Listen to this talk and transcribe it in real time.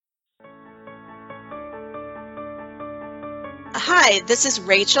Hi, this is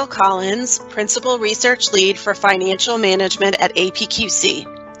Rachel Collins, Principal Research Lead for Financial Management at APQC.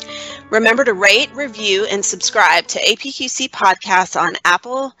 Remember to rate, review, and subscribe to APQC podcasts on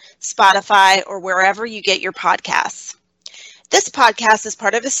Apple, Spotify, or wherever you get your podcasts. This podcast is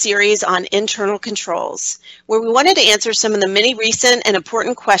part of a series on internal controls, where we wanted to answer some of the many recent and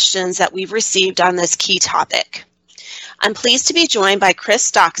important questions that we've received on this key topic. I'm pleased to be joined by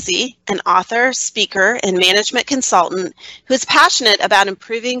Chris Doxey, an author, speaker, and management consultant who is passionate about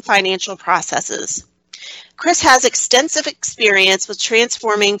improving financial processes. Chris has extensive experience with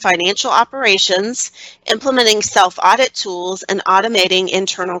transforming financial operations, implementing self-audit tools, and automating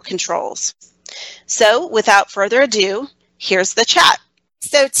internal controls. So, without further ado, here's the chat.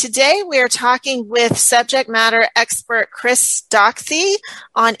 So today we are talking with subject matter expert Chris Doxey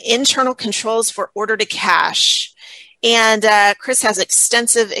on internal controls for order to cash. And Chris has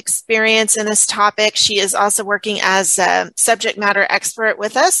extensive experience in this topic. She is also working as a subject matter expert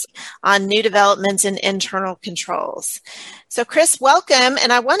with us on new developments in internal controls. So Chris, welcome.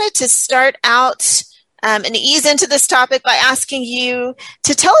 And I wanted to start out and ease into this topic by asking you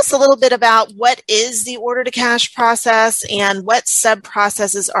to tell us a little bit about what is the order to cash process and what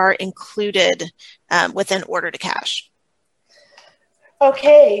sub-processes are included within order to cash.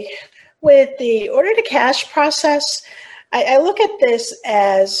 Okay. With the order to cash process, I look at this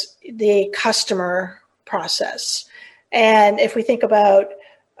as the customer process. And if we think about,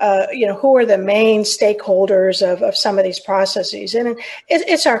 who are the main stakeholders of some of these processes, and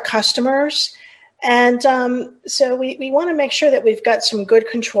it's our customers. And so we want to make sure that we've got some good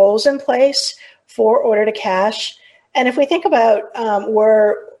controls in place for order to cash. And if we think about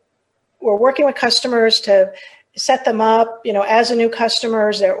we're working with customers to set them up, as a new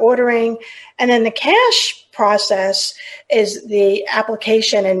customers, they're ordering. And then the cash process is the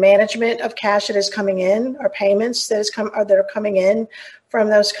application and management of cash that is coming in, or payments that are coming in from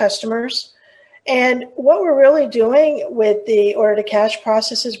those customers. And what we're really doing with the order to cash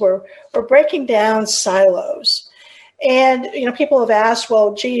process is we're breaking down silos. And, people have asked,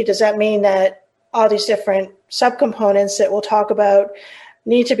 well, gee, does that mean that all these different subcomponents that we'll talk about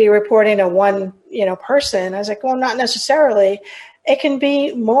need to be reporting to one, person? I was like, well, not necessarily. It can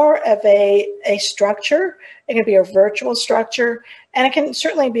be more of a structure. It can be a virtual structure, and it can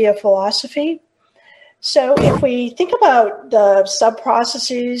certainly be a philosophy. So if we think about the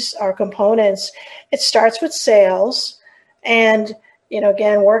sub-processes or components, it starts with sales. And,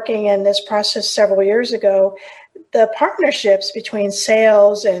 again, working in this process several years ago, the partnerships between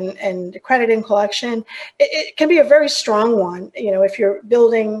sales and credit and collection, it can be a very strong one, if you're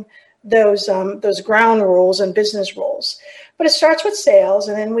building those ground rules and business rules. But it starts with sales,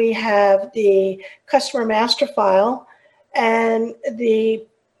 and then we have the customer master file, and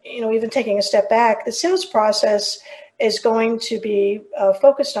even taking a step back, the sales process is going to be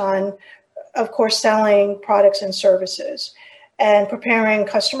focused on, of course, selling products and services, and preparing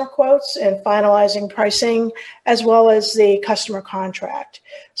customer quotes and finalizing pricing, as well as the customer contract.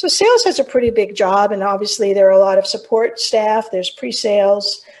 So sales has a pretty big job, and obviously there are a lot of support staff. There's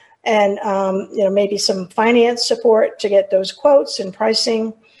pre-sales and maybe some finance support to get those quotes and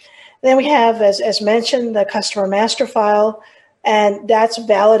pricing. Then we have, as mentioned, the customer master file, and that's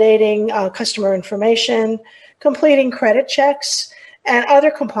validating customer information, completing credit checks, and other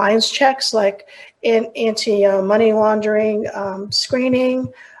compliance checks like anti-money laundering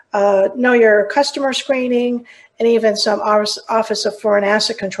screening, know your customer screening, and even some Office of Foreign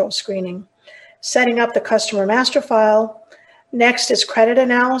Asset Control screening. Setting up the customer master file. Next is credit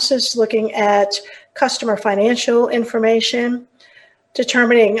analysis, looking at customer financial information,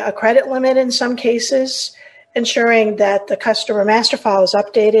 determining a credit limit in some cases, ensuring that the customer master file is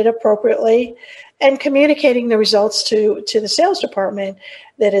updated appropriately, and communicating the results to the sales department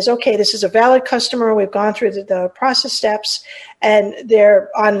that is, okay, this is a valid customer, we've gone through the process steps, and they're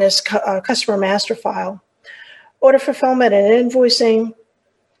on this customer master file. Order fulfillment and invoicing.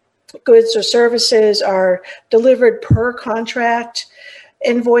 Goods or services are delivered per contract.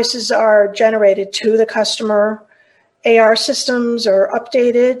 Invoices are generated to the customer. AR systems are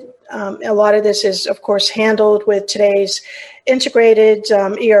updated. A lot of this is, of course, handled with today's integrated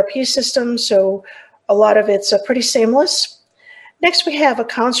ERP system, so a lot of it's pretty seamless. Next, we have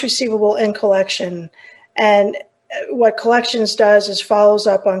accounts receivable and collection. And what collections does is follows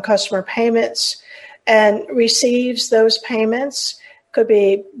up on customer payments and receives those payments. Could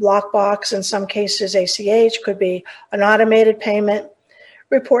be lockbox, in some cases ACH, could be an automated payment.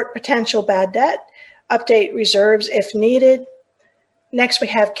 Report potential bad debt, update reserves if needed. Next, we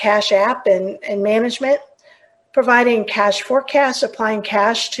have cash app and management. providing cash forecasts, applying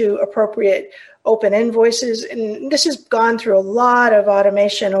cash to appropriate open invoices. And this has gone through a lot of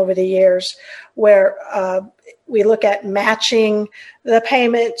automation over the years where we look at matching the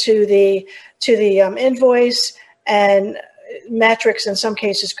payment to the invoice, and metrics in some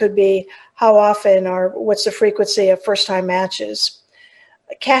cases could be how often or what's the frequency of first-time matches.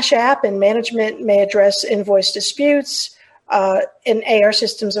 Cash App and management may address invoice disputes, and AR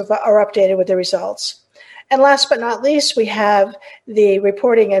systems are updated with the results. And last but not least, we have the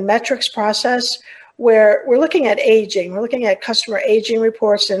reporting and metrics process where we're looking at aging. We're looking at customer aging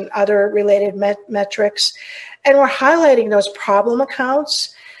reports and other related metrics, and we're highlighting those problem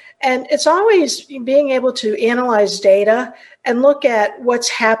accounts. And it's always being able to analyze data and look at what's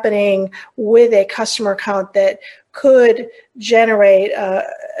happening with a customer account that could generate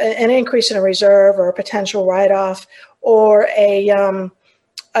an increase in a reserve or a potential write-off or an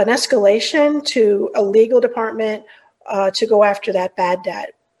escalation to a legal department to go after that bad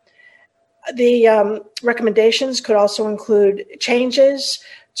debt. The recommendations could also include changes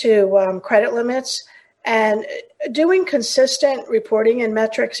to credit limits, and doing consistent reporting and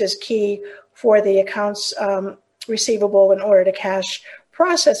metrics is key for the accounts receivable and order to cash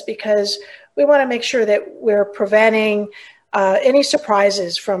process, because we want to make sure that we're preventing any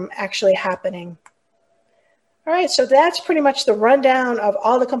surprises from actually happening. All right, so that's pretty much the rundown of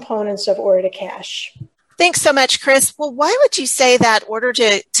all the components of order to cash. Thanks so much, Chris. Well, why would you say that order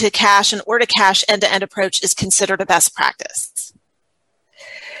to cash and order to cash end-to-end approach is considered a best practice?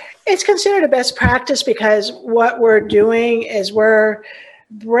 It's considered a best practice because what we're doing is we're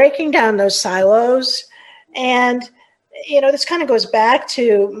breaking down those silos. And, this kind of goes back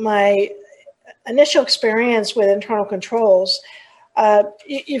to my initial experience with internal controls. I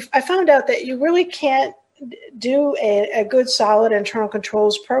found out that you really can't do a good, solid internal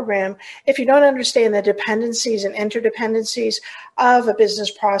controls program if you don't understand the dependencies and interdependencies of a business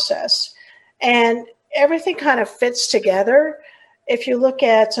process. And everything kind of fits together. If you look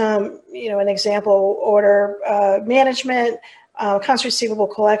at, an example, order management, accounts receivable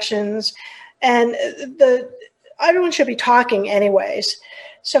collections, and everyone should be talking anyways.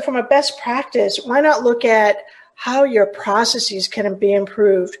 So from a best practice, why not look at how your processes can be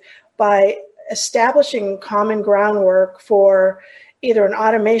improved by establishing common groundwork for either an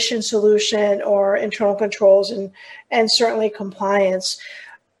automation solution or internal controls and certainly compliance.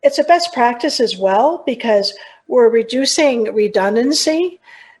 It's a best practice as well because we're reducing redundancy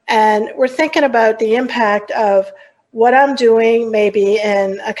and we're thinking about the impact of what I'm doing maybe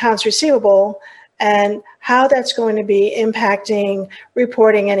in accounts receivable and how that's going to be impacting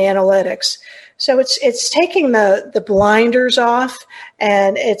reporting and analytics. So it's taking the blinders off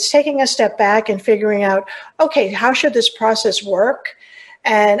and it's taking a step back and figuring out, okay, how should this process work?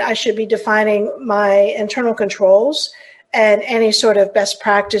 And I should be defining my internal controls and any sort of best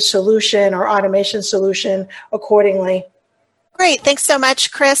practice solution or automation solution accordingly. Great. Thanks so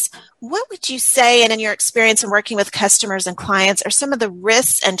much, Chris. What would you say, and in your experience in working with customers and clients, are some of the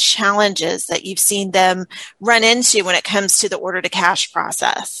risks and challenges that you've seen them run into when it comes to the order to cash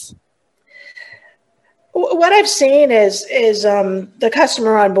process? What I've seen is the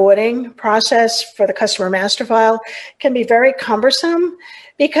customer onboarding process for the customer master file can be very cumbersome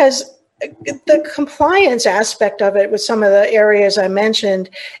because the compliance aspect of it with some of the areas I mentioned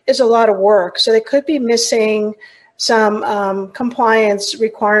is a lot of work. So they could be missing some compliance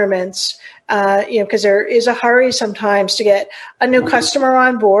requirements, because there is a hurry sometimes to get a new customer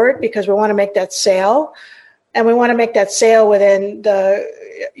on board because we want to make that sale. And we want to make that sale within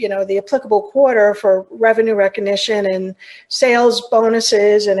the applicable quarter for revenue recognition and sales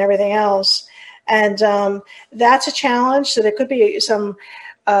bonuses and everything else. And that's a challenge. So there could be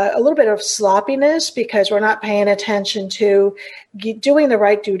a little bit of sloppiness because we're not paying attention to doing the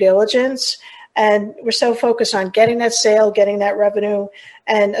right due diligence. And we're so focused on getting that sale, getting that revenue,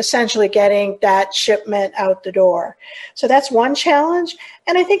 and essentially getting that shipment out the door. So that's one challenge.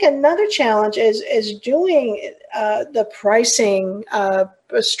 And I think another challenge is doing the pricing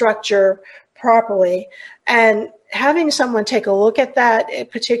structure properly and having someone take a look at that,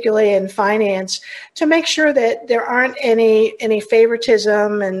 particularly in finance, to make sure that there aren't any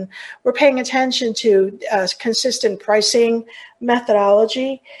favoritism and we're paying attention to consistent pricing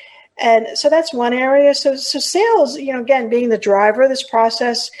methodology. And so that's one area. So sales, again, being the driver of this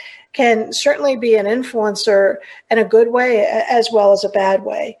process can certainly be an influencer in a good way as well as a bad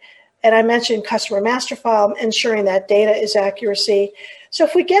way. And I mentioned customer master file, ensuring that data is accuracy. So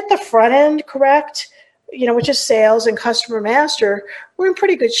if we get the front end correct, which is sales and customer master, we're in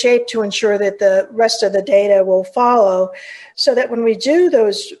pretty good shape to ensure that the rest of the data will follow, so that when we do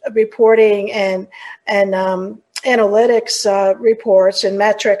those reporting and analytics reports and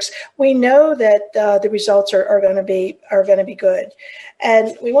metrics, we know that the results are going to be good.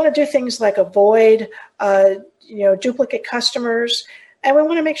 And we want to do things like avoid duplicate customers, and we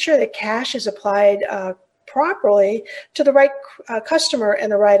want to make sure that cash is applied properly to the right customer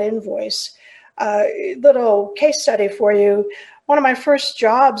and the right invoice. Little case study for you. One of my first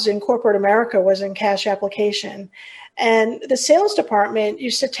jobs in corporate America was in cash application. And the sales department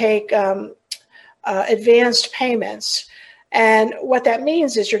used to take advanced payments. And what that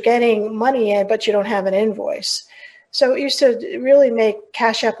means is you're getting money in, but you don't have an invoice. So it used to really make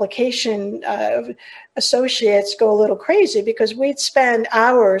cash application associates go a little crazy, because we'd spend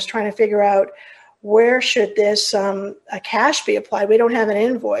hours trying to figure out where should this cash be applied. We don't have an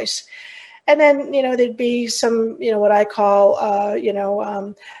invoice. And then, there'd be some, what I call,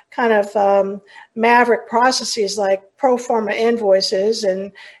 maverick processes like pro forma invoices,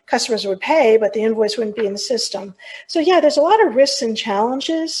 and customers would pay, but the invoice wouldn't be in the system. So yeah, there's a lot of risks and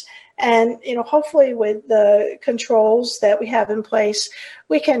challenges. And, hopefully with the controls that we have in place,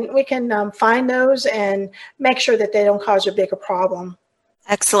 we can find those and make sure that they don't cause a bigger problem.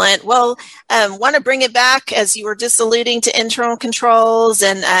 Excellent. Well, want to bring it back, as you were just alluding to internal controls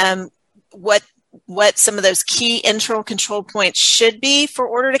and what some of those key internal control points should be for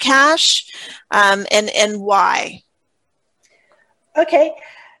order to cash, and why. Okay.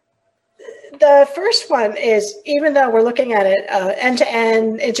 The first one is, even though we're looking at an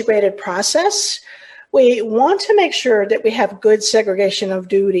end-to-end integrated process, we want to make sure that we have good segregation of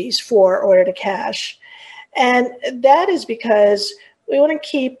duties for order to cash. And that is because we want to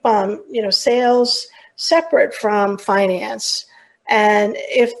keep sales separate from finance. And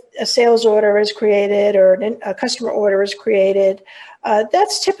if a sales order is created or a customer order is created,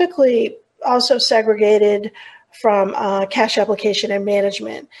 that's typically also segregated from cash application and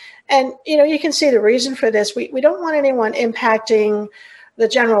management. And, you can see the reason for this. We don't want anyone impacting the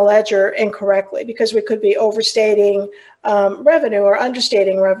general ledger incorrectly, because we could be overstating revenue or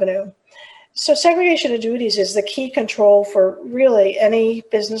understating revenue. So segregation of duties is the key control for really any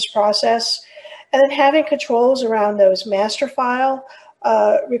business process. And then having controls around those master file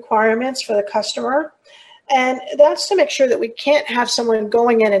requirements for the customer. And that's to make sure that we can't have someone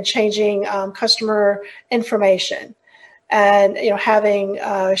going in and changing customer information. And, having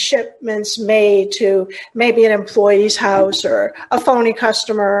shipments made to maybe an employee's house or a phony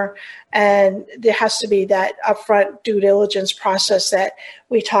customer. And there has to be that upfront due diligence process that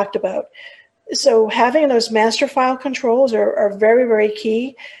we talked about. So having those master file controls are very, very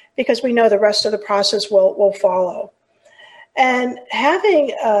key, because we know the rest of the process will follow. And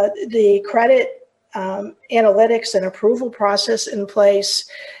having the credit analytics and approval process in place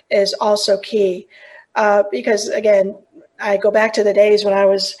is also key, because, again, I go back to the days when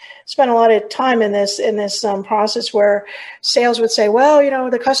I spent a lot of time in this process where sales would say, well,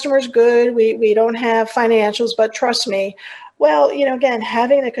 the customer's good. We don't have financials, but trust me. Well, again,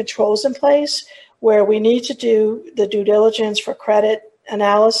 having the controls in place where we need to do the due diligence for credit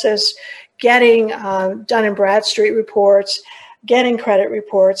analysis, getting Dun & Bradstreet reports, getting credit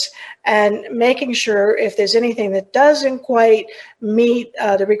reports, and making sure if there's anything that doesn't quite meet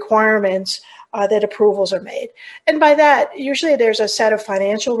the requirements, that approvals are made. And by that, usually there's a set of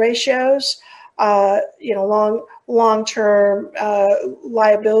financial ratios, long-term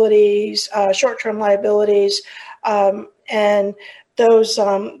liabilities, short-term liabilities, and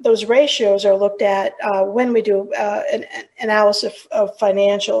those ratios are looked at when we do an analysis of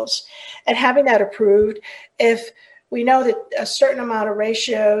financials. And having that approved, if we know that a certain amount of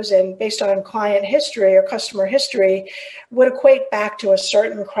ratios and based on client history or customer history would equate back to a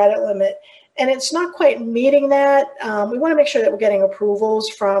certain credit limit, and it's not quite meeting that, we want to make sure that we're getting approvals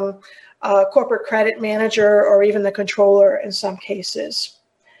from a corporate credit manager or even the controller in some cases.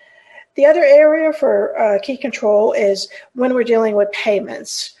 The other area for key control is when we're dealing with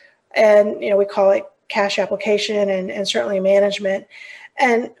payments. And, we call it cash application and certainly management.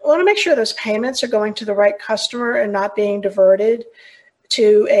 And we want to make sure those payments are going to the right customer and not being diverted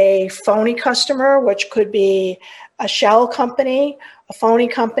to a phony customer, which could be a shell company, a phony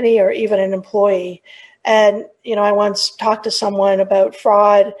company, or even an employee. And, I once talked to someone about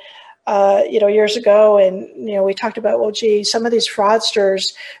fraud, years ago, and, we talked about, well, gee, some of these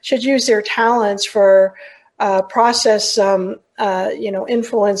fraudsters should use their talents for process,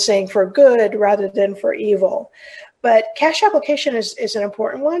 influencing for good rather than for evil. But cash application is an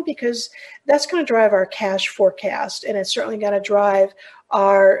important one, because that's going to drive our cash forecast, and it's certainly going to drive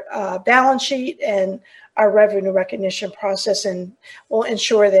our balance sheet and our revenue recognition process, and we'll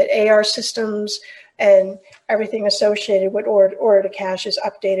ensure that AR systems and everything associated with order to cash is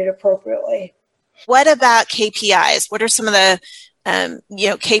updated appropriately. What about KPIs? What are some of the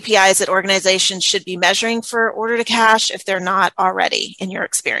KPIs that organizations should be measuring for order to cash if they're not already, in your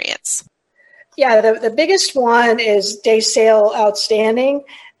experience? Yeah, the biggest one is day sale outstanding,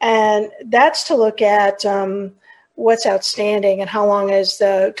 and that's to look at what's outstanding and how long has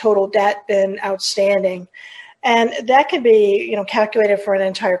the total debt been outstanding. And that can be, calculated for an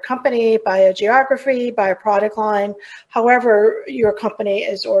entire company, by a geography, by a product line, however your company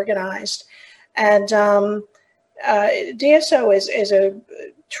is organized. And DSO is a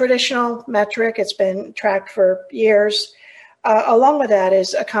traditional metric. It's been tracked for years. Along with that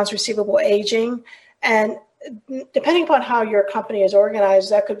is accounts receivable aging. And depending upon how your company is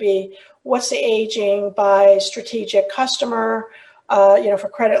organized, that could be what's the aging by strategic customer, for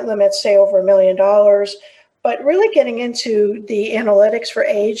credit limits, say over $1 million. But really getting into the analytics for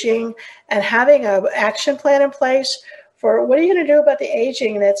aging and having an action plan in place for what are you going to do about the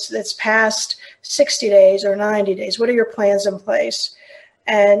aging that's past 60 days or 90 days? What are your plans in place?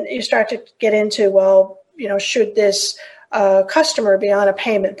 And you start to get into, should this customer be on a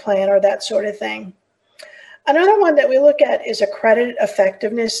payment plan or that sort of thing. Another one that we look at is a credit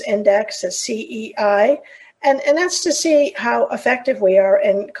effectiveness index, a CEI, and that's to see how effective we are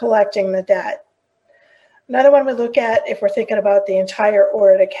in collecting the debt. Another one we look at, if we're thinking about the entire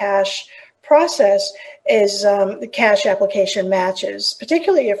order to cash process, is the cash application matches,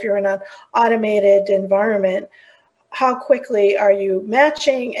 particularly if you're in an automated environment. How quickly are you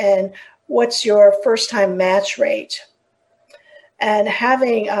matching, and what's your first time match rate? And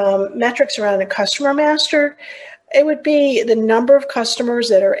having metrics around a customer master, it would be the number of customers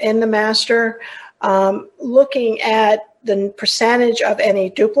that are in the master, looking at the percentage of any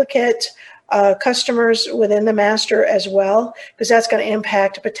duplicate customers within the master as well, because that's going to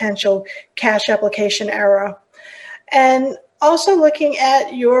impact a potential cash application error. And also looking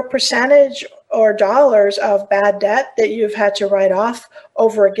at your percentage or dollars of bad debt that you've had to write off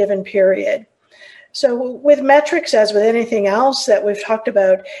over a given period. So with metrics, as with anything else that we've talked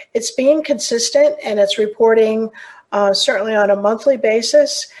about, it's being consistent and it's reporting certainly on a monthly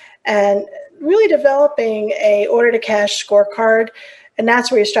basis, and really developing a order to cash scorecard. And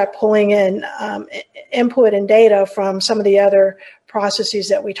that's where you start pulling in input and data from some of the other processes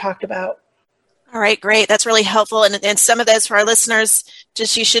that we talked about. All right, great. That's really helpful. And some of those for our listeners,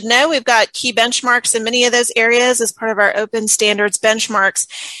 just you should know, we've got key benchmarks in many of those areas as part of our open standards benchmarks.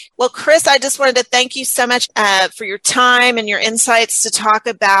 Well, Chris, I just wanted to thank you so much for your time and your insights to talk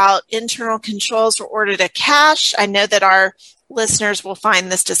about internal controls for order to cash. I know that our listeners will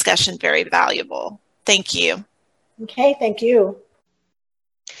find this discussion very valuable. Thank you. Okay, thank you.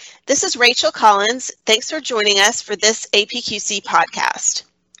 This is Rachel Collins. Thanks for joining us for this APQC podcast.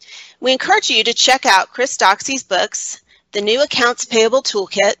 We encourage you to check out Chris Doxey's books, the New Accounts Payable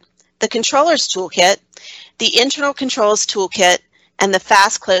Toolkit, the Controller's Toolkit, the Internal Controls Toolkit, and the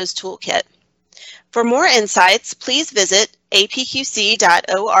Fast Close Toolkit. For more insights, please visit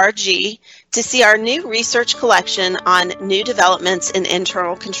apqc.org to see our new research collection on new developments in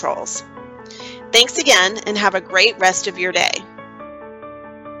internal controls. Thanks again, and have a great rest of your day.